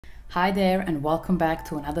Hi there and welcome back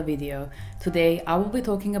to another video. Today I will be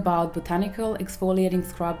talking about Botanical Exfoliating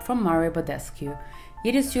Scrub from Badescu.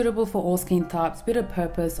 It is suitable for all skin types with a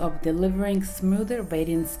purpose of delivering smoother,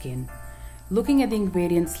 radiant skin. Looking at the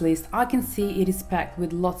ingredients list, I can see it is packed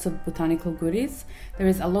with lots of botanical goodies. There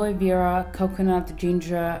is aloe vera, coconut,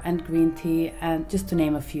 ginger and green tea, and just to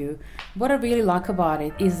name a few. What I really like about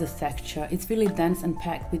it is the texture. It's really dense and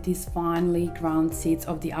packed with these finely ground seeds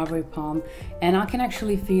of the ivory palm, and I can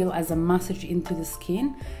actually feel as a massage into the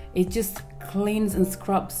skin. It just cleans and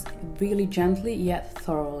scrubs really gently yet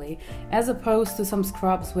thoroughly, as opposed to some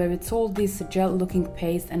scrubs where it's all this gel looking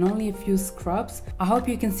paste and only a few scrubs. I hope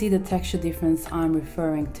you can see the texture difference I'm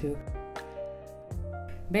referring to.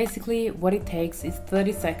 Basically what it takes is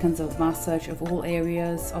 30 seconds of massage of all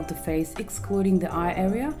areas of the face excluding the eye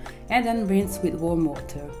area, and then rinse with warm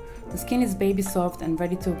water. The skin is baby soft and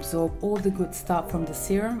ready to absorb all the good stuff from the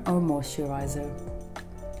serum or moisturizer.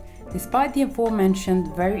 Despite the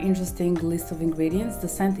aforementioned very interesting list of ingredients, the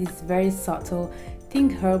scent is very subtle.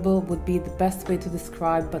 Think herbal would be the best way to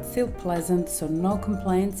describe, but still pleasant, so no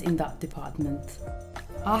complaints in that department.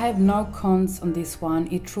 I have no cons on this one.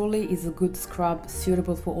 It truly is a good scrub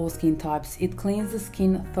suitable for all skin types. It cleans the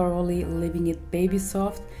skin thoroughly, leaving it baby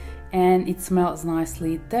soft, and it smells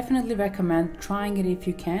nicely. Definitely recommend trying it if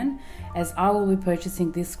you can, as I will be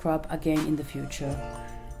purchasing this scrub again in the future.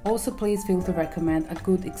 Also, please feel to recommend a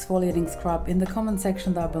good exfoliating scrub in the comment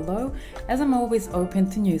section down below, as I'm always open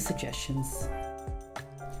to new suggestions.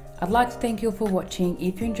 I'd like to thank you for watching.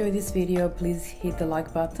 If you enjoyed this video, please hit the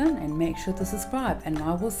like button and make sure to subscribe, and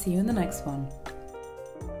I will see you in the next one.